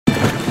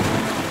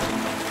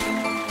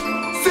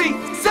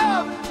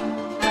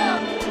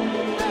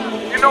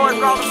know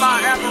it's all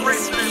about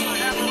admiration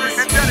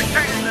and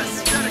dedication.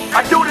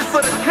 I do this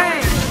for the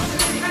king.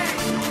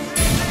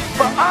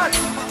 For us.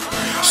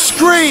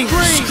 Scream,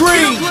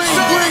 scream,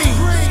 scream.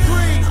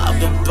 I've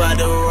been by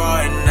the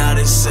road, now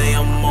they say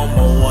I'm on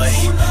my way.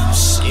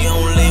 She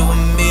don't live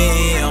with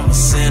me, I'ma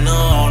send her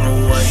on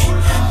the way.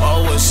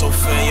 Always so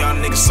fair, y'all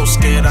niggas so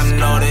scared, I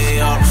know they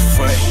all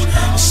afraid.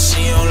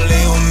 She don't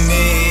live with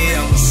me,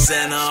 I'ma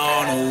send her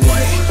on the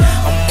way.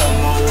 I'm on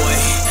my way,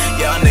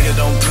 y'all niggas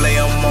don't play,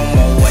 I'm on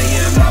my way.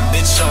 Yeah, my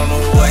bitch on the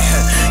way.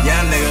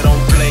 Y'all niggas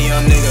don't play,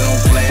 y'all niggas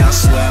don't play, I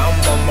swear I'm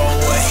on my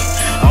way.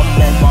 I'm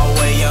on my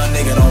way, y'all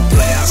niggas don't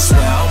play, I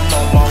swear I'm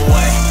on my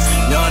way.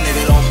 Y'all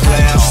niggas don't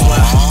play, I swear.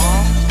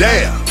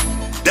 Damn,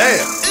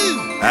 damn,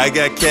 I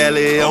got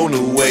Cali on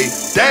the way.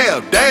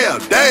 Damn, damn,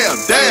 damn,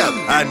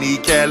 damn, I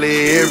need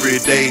Cali every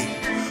day.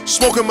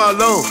 Smoking my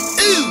lungs,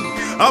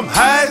 I'm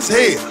high as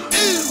hell.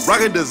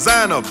 Rockin'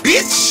 designer,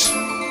 bitch,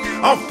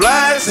 I'm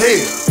fly as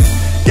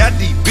hell. Got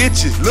these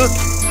bitches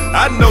looking,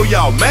 I know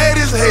y'all mad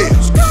as hell.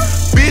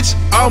 Bitch,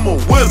 I'm a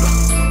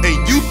winner,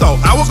 and you thought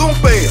I was gon'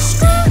 fail.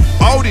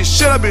 All this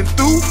shit I've been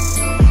through,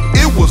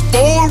 it was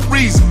for a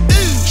reason.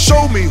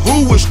 Show me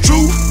who was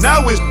true,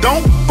 now it's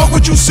don't fuck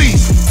what you see.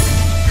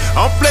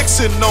 I'm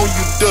flexing on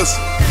you,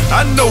 Dusty,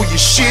 I know you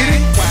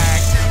shitty.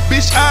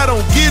 Bitch, I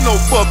don't give no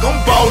fuck, I'm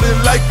ballin'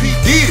 like P.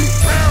 Diddy.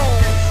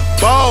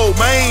 Ball,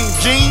 main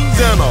jeans,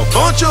 and a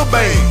bunch of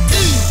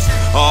bangs.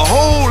 A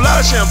whole lot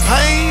of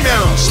champagne,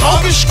 and I'm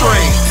smoking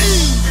strain.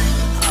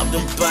 I've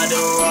been by the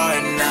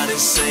road, now they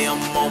say I'm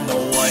on my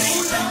way.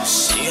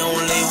 She don't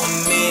live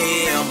with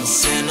me, I'ma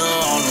send her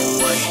on the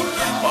way.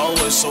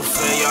 Always so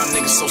fair, y'all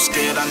niggas so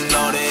scared, I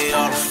know they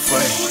all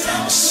afraid.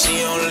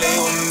 She don't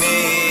live with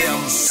me,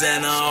 I'ma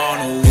send her on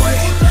the way.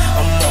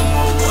 I'm on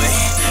my way,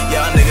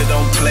 y'all niggas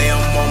don't play,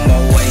 I'm on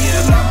my way.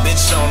 Yeah, my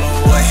bitch on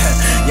the way.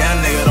 Y'all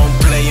niggas don't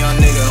play, y'all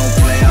niggas don't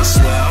play, I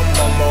swear I'm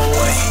on my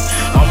way.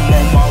 I'm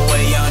on my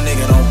way, y'all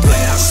niggas don't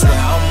play, I swear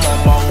I'm on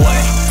my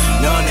way.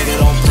 Y'all niggas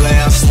don't play,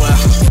 I swear.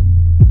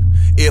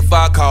 If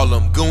I call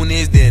them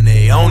Goonies, then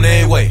they on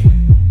their way.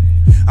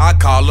 I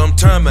call them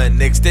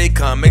Terminates, they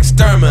come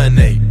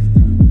exterminate.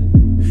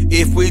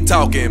 If we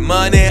talking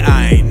money,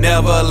 I ain't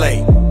never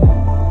late.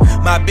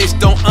 My bitch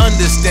don't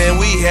understand,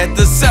 we had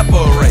to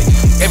separate.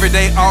 Every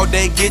day, all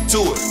day, get to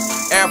it.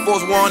 Air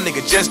Force One,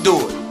 nigga, just do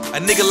it. A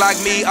nigga like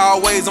me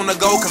always on the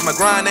go, cause my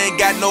grind ain't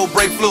got no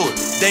brake fluid.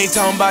 They ain't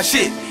talking about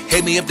shit,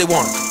 hate me if they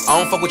want it. I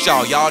don't fuck with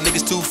y'all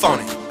niggas too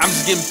phony. I'm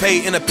just getting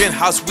paid in a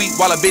penthouse suite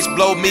while a bitch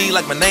blow me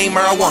like my name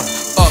marijuana.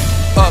 Up,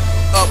 up,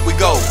 up we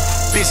go.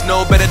 Bitch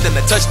know better than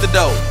to touch the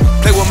dough.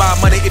 Play with my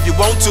money if you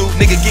want to.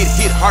 Nigga get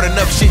hit hard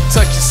enough, shit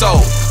touch your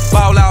soul.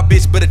 Ball out,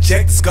 bitch, better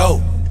check the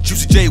scope.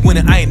 Juicy J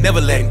winning, I ain't never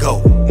letting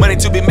go. Money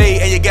to be made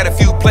and you got a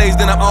few plays,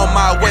 then I'm on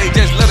my way.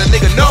 Just let a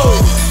nigga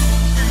know.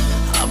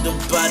 I've been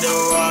by the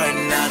road,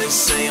 now they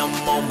say I'm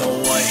on my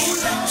way.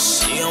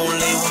 She don't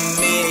live with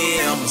me,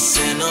 I'ma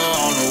send her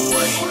on the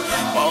way.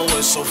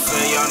 Always so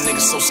fair, y'all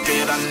niggas so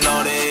scared, I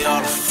know they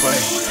all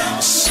afraid.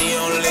 She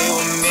don't live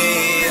with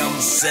me, I'ma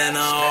send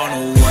her on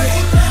the way.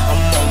 I'm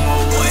on my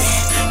way,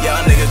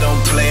 y'all niggas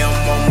don't play, I'm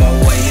on my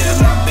way.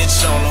 Yeah, my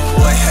bitch on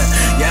the way.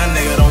 Y'all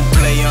niggas don't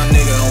play, y'all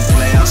niggas don't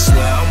play, I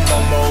swear I'm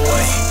on my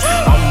way.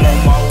 I'm on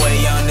my way,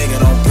 y'all niggas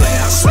don't play,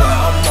 I swear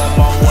I'm on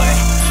my way.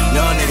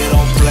 Y'all niggas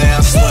don't play,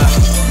 I swear.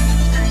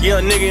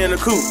 Young nigga in the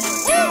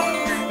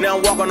coupe, now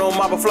I'm walking on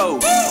marble floor.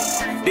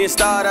 Didn't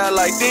start out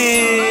like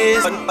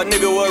this, a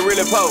nigga was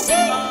really poor.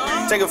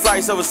 Taking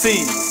flights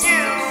overseas,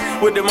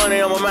 with the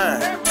money on my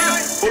mind.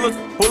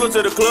 Pull up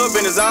to the club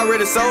and it's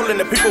already sold and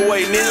the people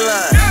waiting in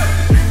line.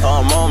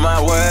 I'm on my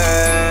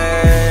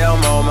way,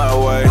 I'm on my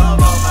way.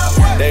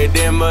 They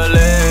didn't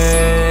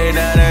believe,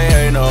 now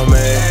they ain't on me.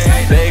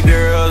 They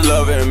girls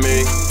loving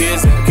me,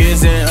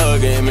 kissing,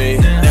 hugging me.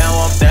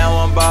 Now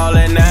I'm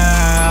ballin'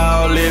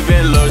 now,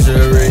 living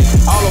luxury.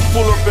 All I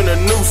pull up in a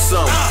new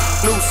something,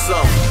 new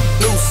something,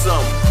 new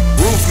something.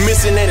 Roof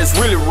missing and it's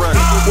really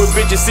running. When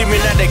bitches see me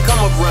now they come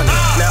up running.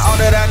 Now all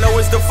that I know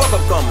is the fuck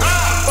up coming,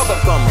 fuck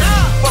up coming,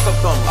 fuck up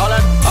coming. All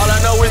I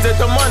know is that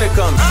the money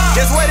coming.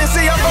 Just wait and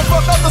see, I'm gon'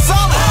 fuck up the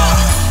summer.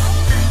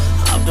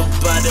 I've been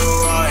by the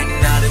road,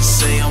 now they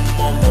say I'm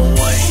on my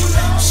way.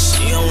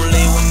 She don't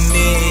live with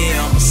me,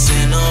 I'ma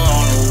send her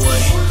on the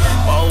way.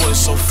 Always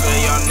so fair,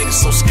 y'all niggas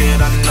so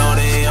scared, I know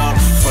they all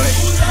afraid.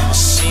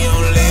 She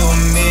don't live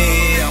with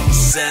me, I'ma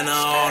send her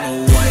on the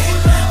way.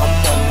 I'm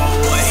on my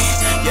way,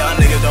 y'all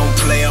niggas don't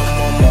play, I'm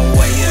on my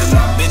way. Yeah,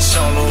 my bitch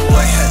on the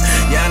way.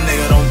 Y'all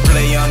niggas don't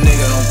play, y'all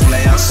niggas don't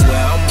play, I swear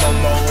I'm on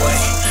my way.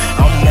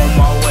 I'm on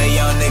my way,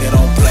 y'all niggas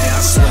don't play,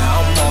 I swear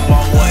I'm on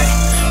my way.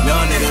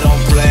 Y'all niggas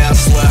don't play, I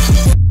swear.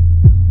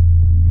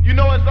 You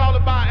know it's all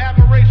about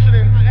admiration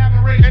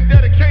and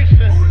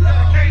dedication.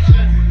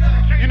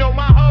 You know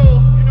my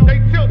whole, they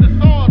tilt the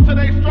sword till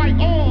they strike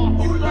all.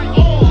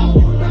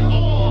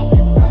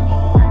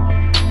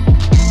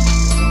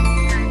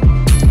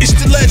 It's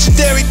the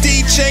legendary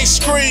DJ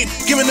Scream,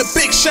 giving a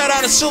big shout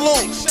out and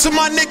salute to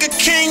my nigga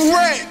King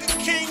Ray.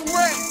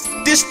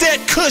 This that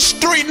K.U.S.H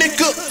 3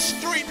 nigga.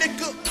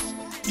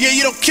 Yeah,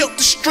 you done killed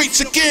the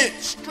streets again.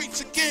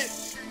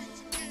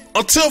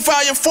 Until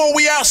Volume 4,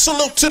 we out.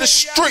 Salute to the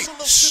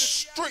streets.